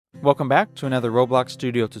Welcome back to another Roblox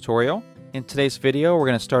Studio tutorial. In today's video, we're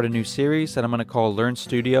going to start a new series that I'm going to call Learn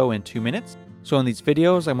Studio in 2 minutes. So in these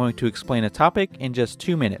videos, I'm going to explain a topic in just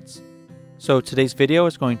 2 minutes. So today's video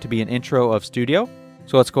is going to be an intro of Studio.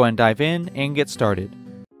 So let's go ahead and dive in and get started.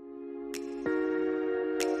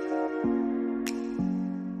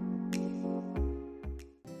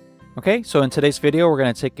 Okay, so in today's video, we're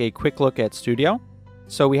going to take a quick look at Studio.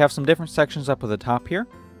 So we have some different sections up at the top here.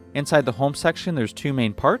 Inside the home section, there's two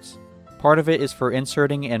main parts. Part of it is for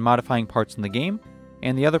inserting and modifying parts in the game,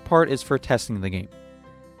 and the other part is for testing the game.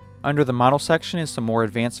 Under the model section is some more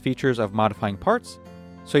advanced features of modifying parts.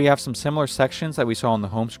 So you have some similar sections that we saw on the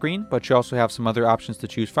home screen, but you also have some other options to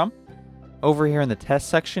choose from. Over here in the test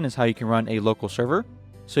section is how you can run a local server.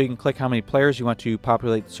 So you can click how many players you want to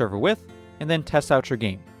populate the server with, and then test out your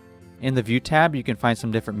game. In the View tab, you can find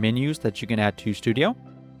some different menus that you can add to Studio.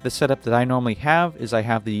 The setup that I normally have is I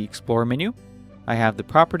have the Explore menu, I have the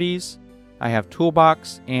Properties, I have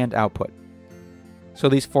Toolbox, and Output. So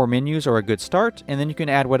these 4 menus are a good start, and then you can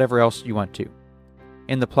add whatever else you want to.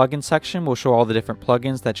 In the plugin section, we'll show all the different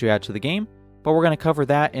plugins that you add to the game, but we're going to cover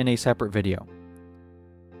that in a separate video.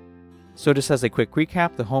 So just as a quick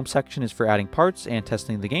recap, the home section is for adding parts and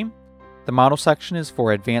testing the game. The model section is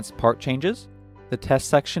for advanced part changes. The test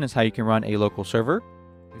section is how you can run a local server.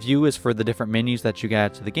 View is for the different menus that you can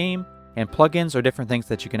add to the game, and plugins are different things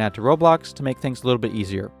that you can add to Roblox to make things a little bit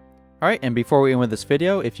easier. Alright, and before we end with this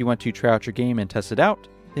video, if you want to try out your game and test it out,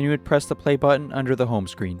 then you would press the play button under the home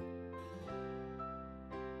screen.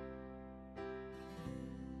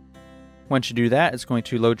 Once you do that, it's going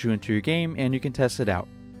to load you into your game and you can test it out.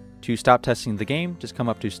 To stop testing the game, just come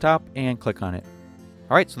up to stop and click on it.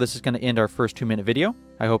 Alright, so this is going to end our first 2-minute video.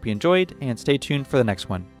 I hope you enjoyed, and stay tuned for the next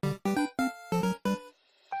one.